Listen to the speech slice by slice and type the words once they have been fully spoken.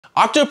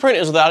OctoPrint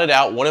is without a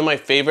doubt one of my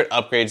favorite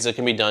upgrades that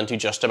can be done to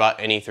just about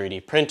any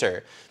 3D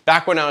printer.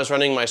 Back when I was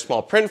running my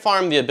small print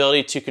farm, the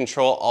ability to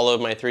control all of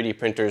my 3D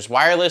printers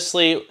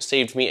wirelessly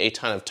saved me a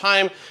ton of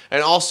time,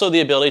 and also the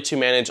ability to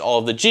manage all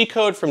of the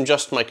G-code from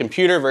just my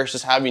computer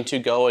versus having to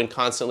go and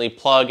constantly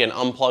plug and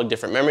unplug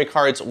different memory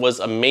cards was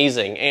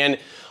amazing. And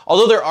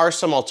although there are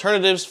some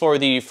alternatives for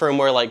the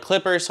firmware like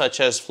clippers such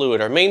as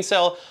Fluid or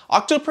Mainsail,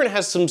 Octoprint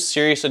has some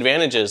serious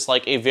advantages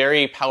like a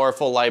very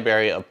powerful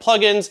library of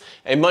plugins,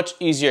 a much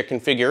easier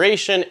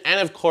configuration, and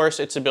of course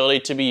its ability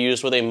to be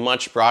used with a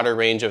much broader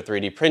range of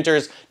 3D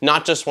printers,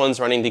 not just ones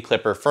running the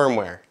Clipper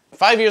firmware.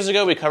 5 years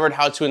ago, we covered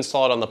how to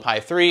install it on the Pi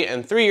 3,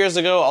 and 3 years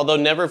ago, although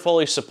never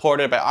fully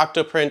supported by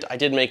Octoprint, I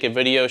did make a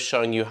video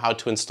showing you how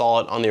to install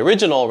it on the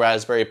original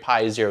Raspberry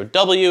Pi Zero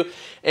W,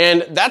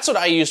 and that's what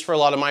I used for a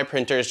lot of my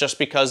printers just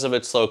because of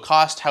its low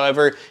cost.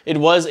 However, it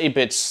was a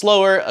bit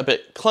slower, a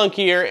bit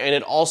clunkier, and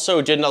it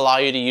also didn't allow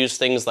you to use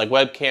things like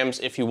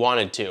webcams if you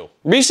wanted to.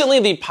 Recently,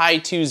 the Pi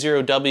 2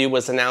 Zero W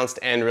was announced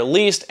and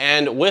released,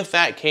 and with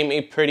that came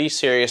a pretty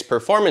serious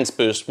performance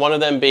boost, one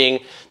of them being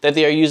that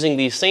they are using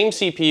the same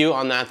CPU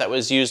on that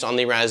was used on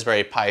the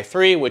Raspberry Pi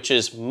 3, which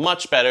is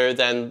much better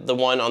than the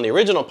one on the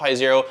original Pi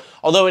Zero.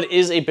 Although it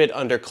is a bit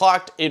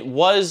underclocked, it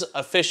was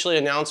officially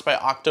announced by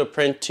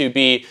Octoprint to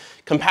be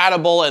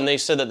compatible, and they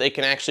said that they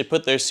can actually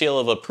put their seal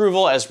of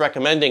approval as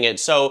recommending it.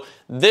 So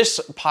this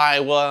Pi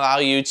will allow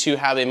you to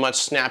have a much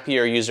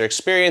snappier user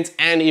experience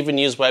and even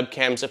use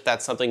webcams if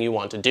that's something you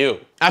want to do.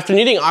 After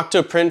needing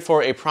Octoprint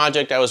for a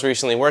project I was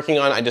recently working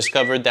on, I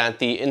discovered that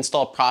the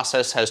install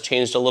process has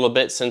changed a little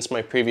bit since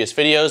my previous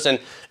videos, and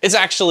it's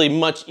actually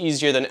much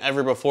easier than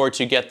ever before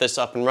to get this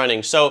up and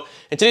running. So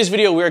in today's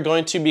video, we're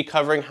going to be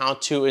covering how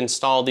to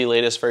install the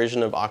latest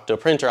version of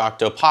OctoPrint or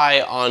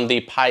OctoPi on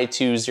the Pi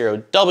 2 Zero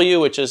W,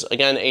 which is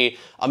again a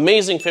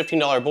amazing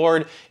 $15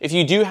 board. If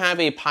you do have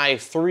a Pi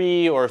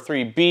 3 or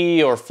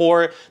 3B or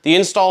 4, the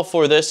install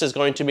for this is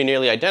going to be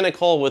nearly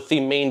identical, with the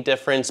main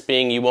difference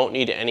being you won't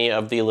need any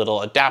of the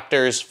little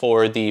adapters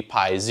for the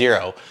Pi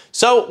Zero.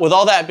 So with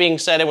all that being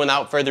said and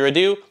without further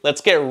ado, let's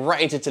get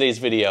right into today's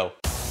video.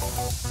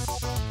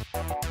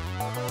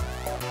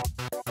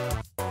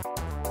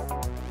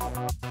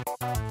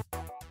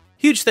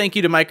 Huge thank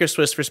you to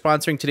MicroSwiss for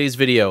sponsoring today's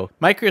video.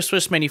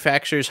 MicroSwiss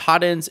manufactures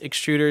hot ends,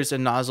 extruders,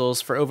 and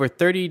nozzles for over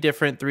 30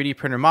 different 3D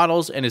printer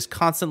models and is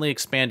constantly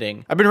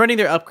expanding. I've been running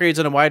their upgrades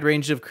on a wide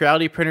range of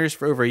Creality printers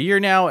for over a year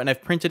now, and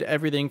I've printed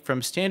everything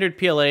from standard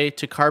PLA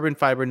to carbon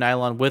fiber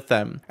nylon with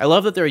them. I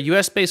love that they're a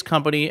US-based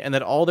company and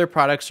that all their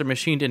products are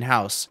machined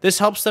in-house. This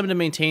helps them to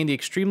maintain the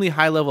extremely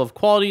high level of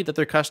quality that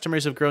their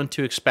customers have grown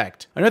to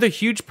expect. Another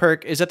huge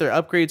perk is that their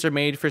upgrades are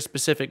made for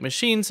specific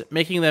machines,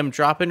 making them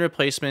drop-in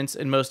replacements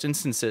in most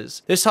instances.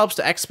 This helps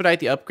to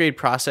expedite the upgrade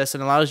process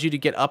and allows you to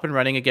get up and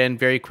running again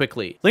very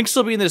quickly. Links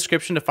will be in the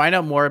description to find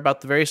out more about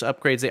the various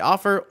upgrades they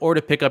offer or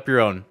to pick up your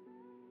own.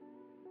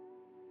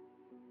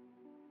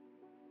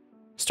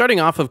 Starting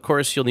off, of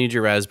course, you'll need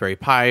your Raspberry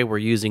Pi. We're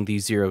using the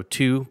Zero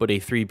 2, but a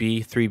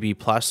 3B, 3B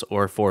Plus,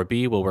 or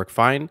 4B will work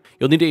fine.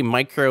 You'll need a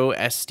micro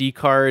SD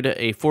card.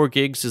 A 4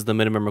 gigs is the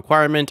minimum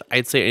requirement.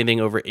 I'd say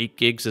anything over 8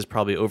 gigs is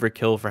probably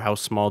overkill for how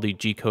small the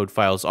G-code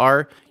files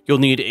are. You'll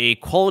need a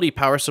quality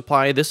power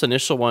supply. This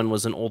initial one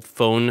was an old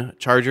phone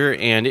charger,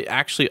 and it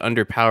actually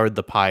underpowered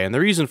the Pi. And the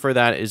reason for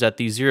that is that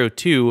the Zero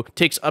 2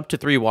 takes up to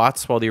 3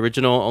 watts, while the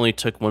original only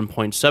took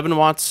 1.7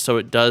 watts, so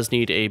it does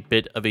need a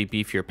bit of a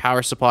beefier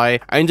power supply.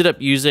 I ended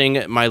up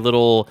using my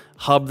little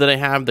hub that I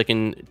have that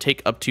can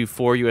take up to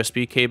 4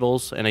 USB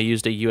cables, and I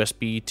used a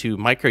USB to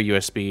micro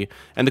USB.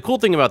 And the cool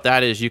thing about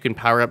that is you can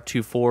power up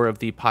to 4 of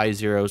the Pi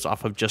Zeros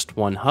off of just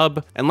one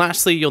hub. And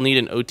lastly, you'll need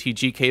an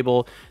OTG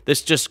cable.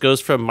 This just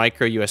goes from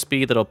micro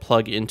USB that'll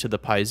plug into the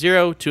Pi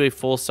Zero to a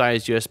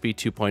full-size USB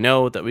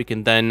 2.0 that we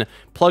can then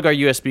plug our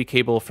USB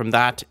cable from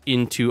that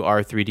into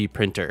our 3D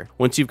printer.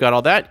 Once you've got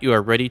all that, you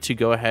are ready to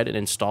go ahead and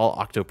install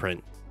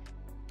OctoPrint.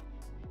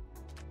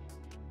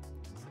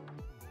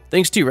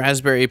 Thanks to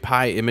Raspberry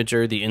Pi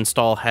Imager, the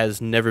install has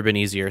never been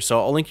easier. So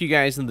I'll link you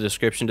guys in the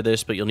description to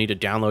this, but you'll need to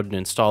download and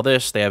install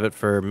this. They have it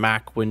for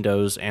Mac,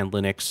 Windows, and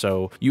Linux,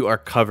 so you are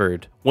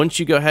covered. Once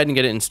you go ahead and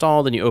get it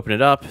installed and you open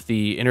it up,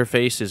 the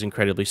interface is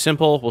incredibly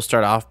simple. We'll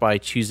start off by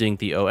choosing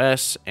the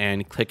OS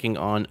and clicking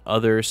on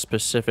Other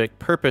Specific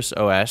Purpose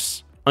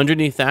OS.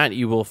 Underneath that,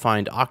 you will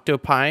find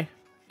OctoPi,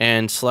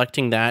 and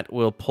selecting that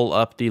will pull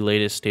up the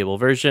latest stable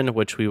version,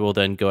 which we will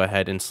then go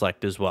ahead and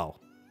select as well.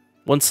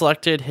 Once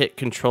selected, hit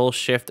Ctrl,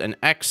 Shift, and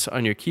X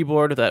on your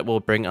keyboard. That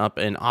will bring up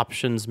an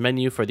options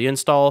menu for the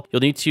install. You'll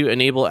need to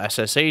enable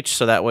SSH,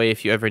 so that way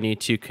if you ever need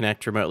to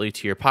connect remotely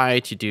to your Pi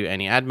to do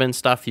any admin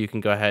stuff, you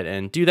can go ahead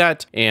and do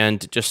that.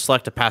 And just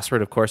select a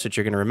password, of course, that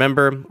you're going to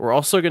remember. We're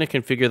also going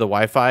to configure the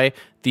Wi-Fi.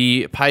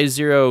 The Pi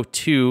Zero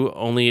 2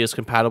 only is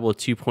compatible with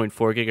 2.4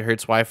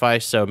 gigahertz Wi-Fi,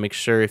 so make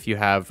sure if you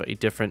have a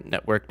different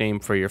network name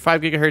for your 5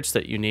 gigahertz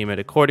that you name it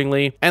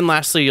accordingly. And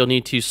lastly, you'll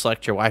need to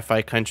select your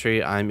Wi-Fi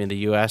country. I'm in the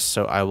US,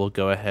 so I will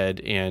go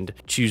ahead and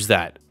choose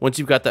that. Once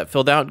you've got that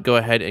filled out, go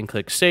ahead and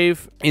click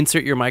Save.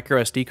 Insert your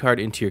micro SD card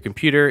into your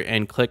computer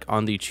and click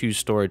on the Choose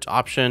Storage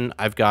option.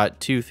 I've got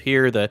two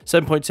here. The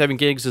 7.7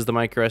 gigs is the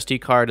micro SD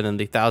card, and then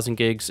the 1000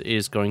 gigs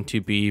is going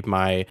to be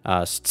my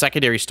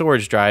secondary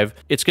storage drive.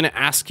 It's going to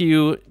ask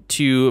you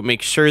to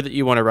make sure that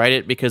you want to write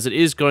it because it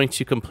is going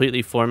to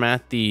completely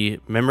format the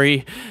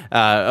memory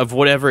of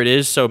whatever it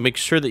is. So make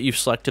sure that you've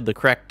selected the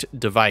correct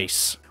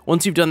device.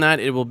 Once you've done that,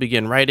 it will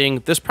begin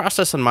writing. This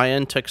process on my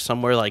end took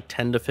somewhere like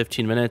 10 to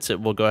 15 minutes.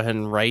 It will go ahead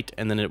and write,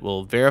 and then it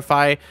will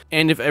verify.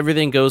 And if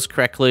everything goes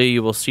correctly,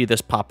 you will see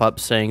this pop up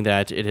saying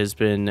that it has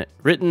been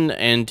written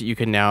and you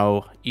can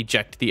now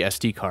eject the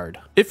SD card.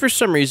 If for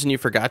some reason you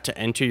forgot to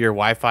enter your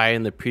Wi-Fi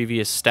in the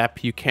previous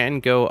step, you can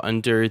go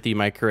under the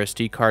micro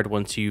SD card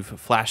once you've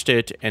flashed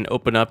it and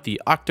open up the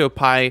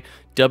OctoPi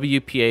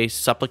WPA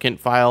supplicant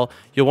file.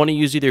 You'll want to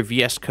use either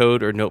VS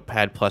Code or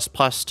Notepad++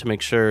 to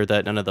make sure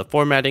that none of the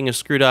formatting is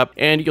screwed up,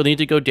 and you'll need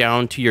to go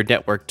down to your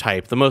network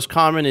type. The most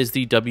common is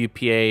the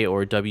WPA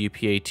or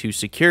WPA2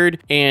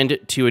 secured, and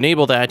to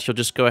enable that, you'll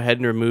just go ahead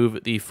and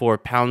remove the 4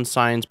 pound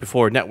signs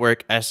before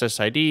network,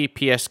 SSID,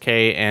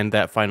 PSK, and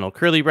that final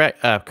curly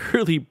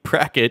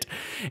bracket,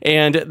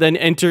 and then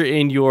enter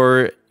in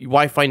your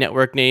Wi-Fi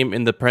network name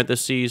in the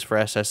parentheses for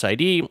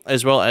SSID,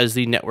 as well as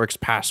the network's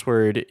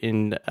password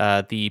in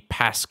the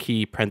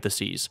passkey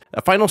parentheses.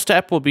 A final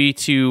step will be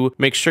to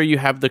make sure you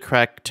have the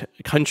correct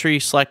country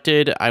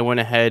selected. I went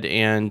ahead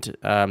and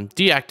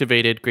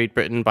deactivated Great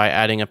Britain by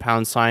adding a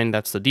pound sign,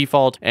 that's the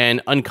default,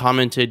 and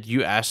uncommented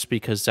US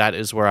because that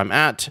is where I'm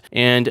at,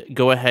 and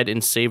go ahead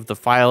and save the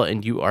file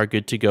and you are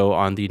good to go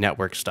on the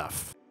network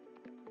stuff.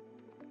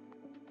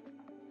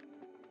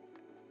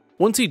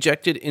 Once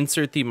ejected,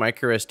 insert the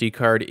micro SD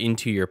card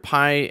into your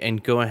Pi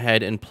and go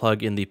ahead and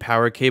plug in the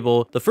power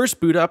cable. The first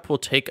boot up will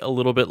take a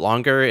little bit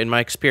longer. In my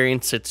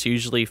experience, it's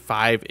usually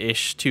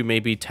 5-ish to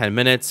maybe 10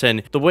 minutes.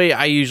 And the way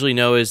I usually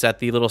know is that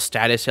the little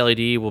status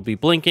LED will be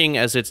blinking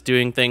as it's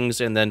doing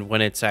things. And then when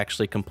it's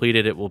actually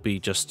completed, it will be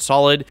just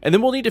solid. And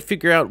then we'll need to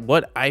figure out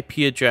what IP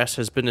address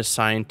has been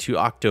assigned to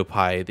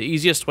OctoPi. The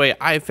easiest way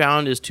I've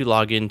found is to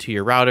log into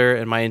your router.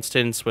 In my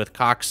instance with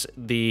Cox,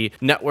 the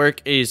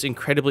network is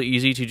incredibly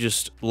easy to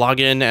just log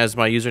in as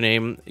my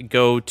username,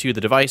 go to the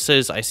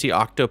devices, I see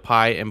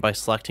OctoPi, and by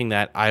selecting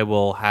that, I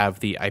will have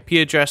the IP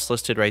address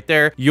listed right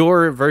there.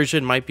 Your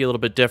version might be a little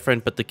bit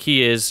different, but the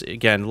key is,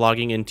 again,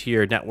 logging into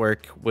your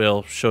network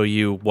will show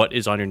you what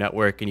is on your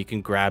network, and you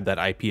can grab that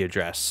IP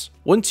address.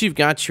 Once you've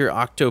got your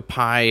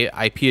OctoPi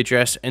IP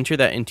address, enter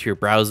that into your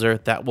browser.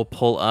 That will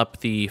pull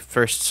up the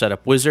first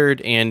setup wizard.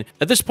 And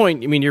at this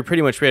point, I mean, you're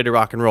pretty much ready to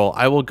rock and roll.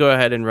 I will go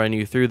ahead and run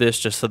you through this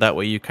just so that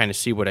way you kind of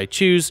see what I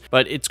choose.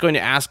 But it's going to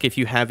ask if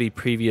you have a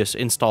previous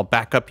install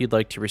backup you'd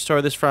like to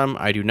restore this from.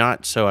 I do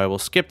not, so I will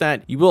skip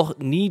that. You will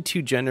need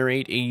to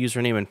generate a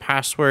username and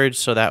password.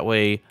 So that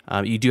way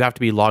you do have to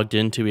be logged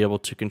in to be able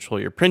to control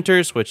your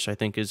printers, which I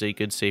think is a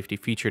good safety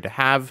feature to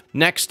have.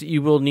 Next,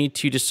 you will need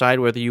to decide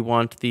whether you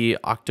want the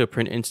OctoPrint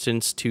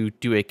instance to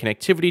do a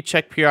connectivity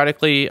check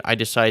periodically. I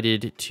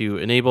decided to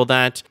enable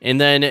that.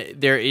 And then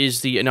there is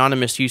the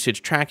anonymous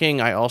usage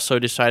tracking. I also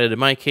decided in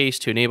my case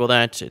to enable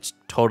that. It's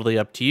totally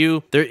up to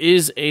you. There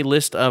is a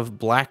list of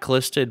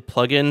blacklisted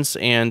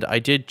plugins, and I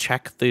did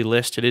check the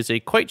list. It is a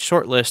quite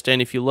short list,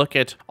 and if you look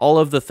at all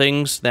of the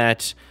things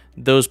that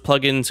those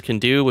plugins can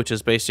do, which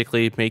is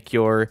basically make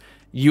your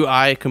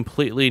UI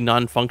completely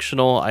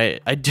non-functional,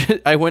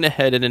 I went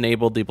ahead and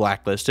enabled the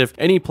blacklist. If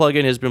any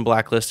plugin has been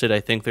blacklisted, I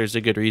think there's a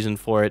good reason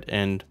for it,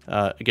 and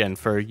again,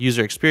 for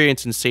user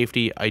experience and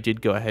safety, I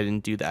did go ahead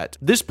and do that.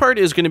 This part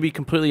is going to be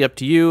completely up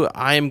to you.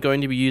 I am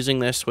going to be using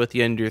this with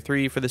the Ender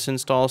 3 for this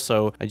install,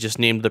 so I just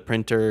named the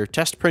printer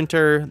Test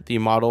Printer. The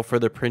model for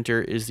the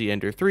printer is the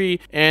Ender 3,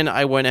 and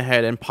I went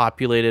ahead and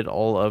populated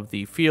all of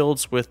the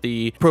fields with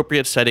the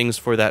appropriate settings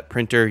for that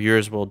printer.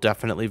 Yours will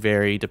definitely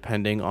vary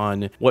depending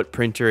on what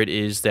printer it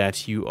is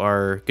that you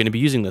are going to be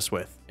using this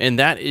with. And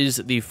that is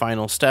the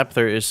final step.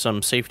 There is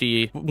some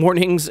safety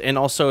warnings, and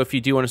also if you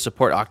do want to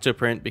support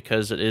OctoPrint,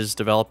 because it is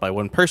developed by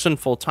one person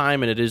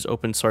full-time and it is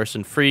open source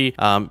and free,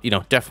 you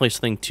know, definitely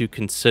something to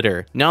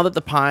consider. Now that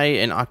the Pi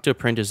and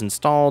OctoPrint is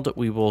installed,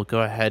 we will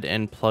go ahead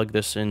and plug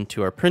this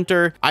into our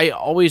printer. I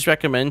always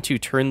recommend to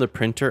turn the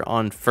printer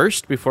on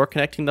first before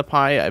connecting the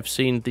Pi. I've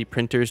seen the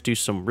printers do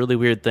some really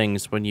weird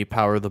things when you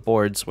power the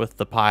boards with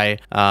the Pi.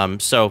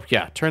 So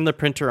yeah, turn the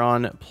printer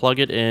on, plug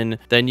it in,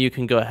 then you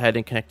can go ahead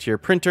and connect to your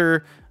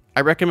printer. I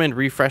recommend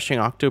refreshing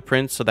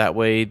OctoPrint so that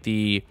way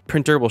the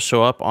printer will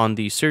show up on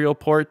the serial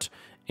port.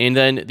 And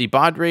then the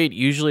baud rate,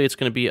 usually it's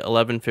going to be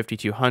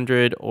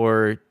 115200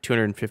 or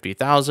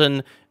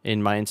 250,000.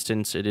 In my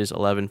instance, it is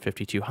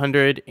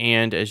 115200.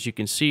 And as you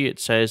can see, it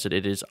says that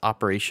it is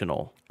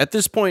operational. At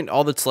this point,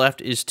 all that's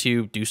left is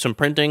to do some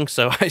printing.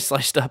 So I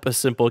sliced up a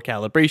simple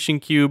calibration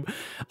cube,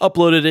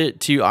 uploaded it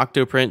to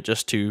OctoPrint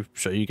just to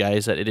show you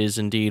guys that it is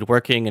indeed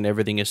working and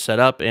everything is set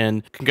up.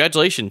 And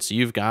congratulations,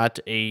 you've got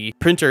a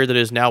printer that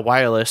is now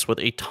wireless with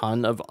a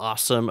ton of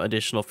awesome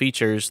additional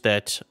features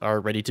that are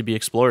ready to be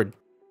explored.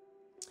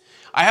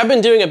 I have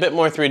been doing a bit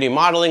more 3D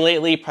modeling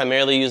lately,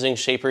 primarily using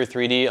Shaper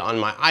 3D on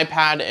my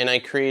iPad, and I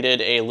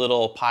created a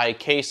little Pi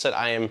case that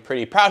I am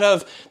pretty proud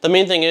of. The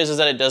main thing is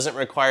that it doesn't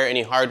require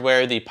any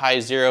hardware. The Pi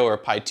 0 or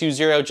Pi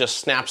 2.0 just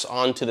snaps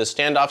onto the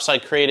standoffs I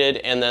created,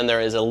 and then there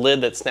is a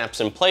lid that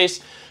snaps in place.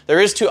 There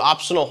is 2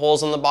 optional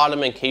holes on the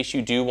bottom in case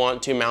you do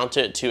want to mount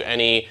it to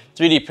any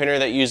 3D printer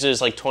that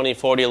uses like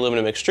 2040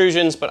 aluminum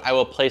extrusions, but I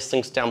will place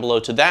links down below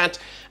to that.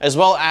 As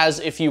well as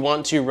if you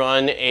want to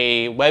run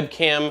a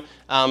webcam,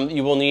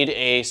 you will need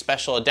a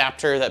special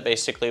adapter that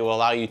basically will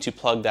allow you to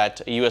plug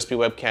that USB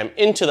webcam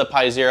into the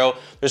Pi 0.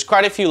 There's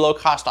quite a few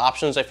low-cost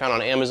options I found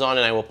on Amazon,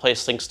 and I will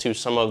place links to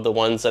some of the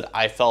ones that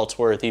I felt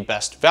were the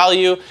best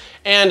value.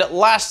 And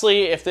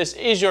lastly, if this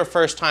is your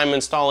first time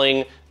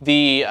installing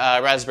the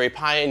Raspberry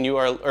Pi and you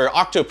are, or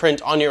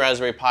OctoPrint on your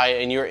Raspberry Pi,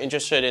 and you're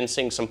interested in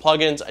seeing some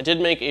plugins, I did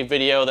make a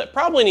video that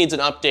probably needs an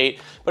update,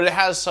 but it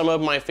has some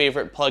of my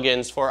favorite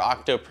plugins for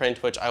OctoPrint,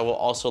 which I will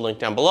also link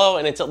down below,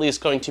 and it's at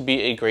least going to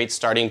be a great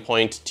starting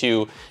point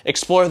to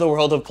explore the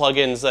world of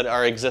plugins that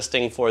are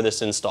existing for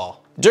this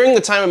install. During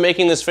the time of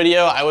making this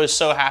video, I was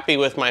so happy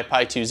with my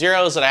Pi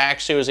 2.0s that I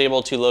actually was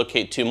able to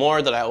locate 2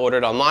 more that I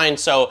ordered online.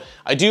 So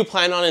I do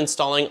plan on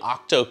installing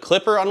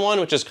OctoClipper on one,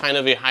 which is kind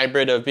of a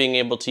hybrid of being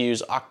able to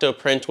use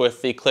OctoPrint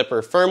with the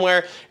Clipper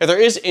firmware. If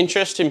there is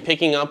interest in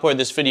picking up where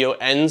this video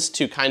ends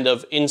to kind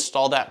of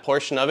install that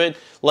portion of it,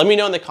 let me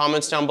know in the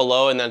comments down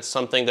below, and that's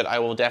something that I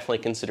will definitely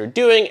consider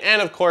doing.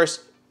 And of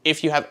course,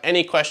 if you have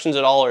any questions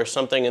at all or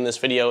something in this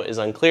video is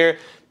unclear,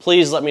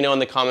 please let me know in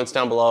the comments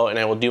down below, and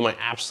I will do my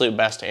absolute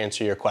best to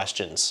answer your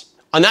questions.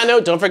 On that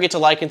note, don't forget to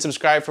like and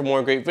subscribe for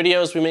more great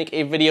videos. We make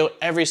a video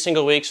every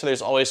single week, so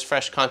there's always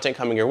fresh content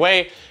coming your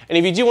way. And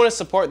if you do want to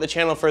support the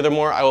channel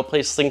furthermore, I will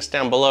place links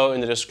down below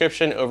in the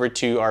description over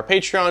to our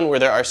Patreon, where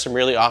there are some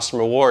really awesome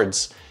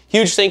rewards.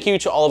 Huge thank you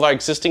to all of our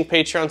existing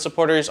Patreon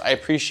supporters. I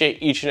appreciate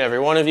each and every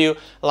one of you,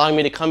 allowing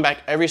me to come back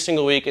every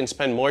single week and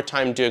spend more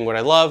time doing what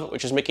I love,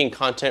 which is making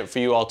content for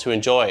you all to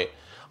enjoy.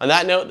 On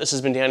that note, this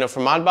has been Daniel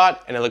from ModBot,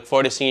 and I look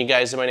forward to seeing you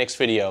guys in my next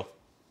video.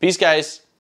 Peace, guys.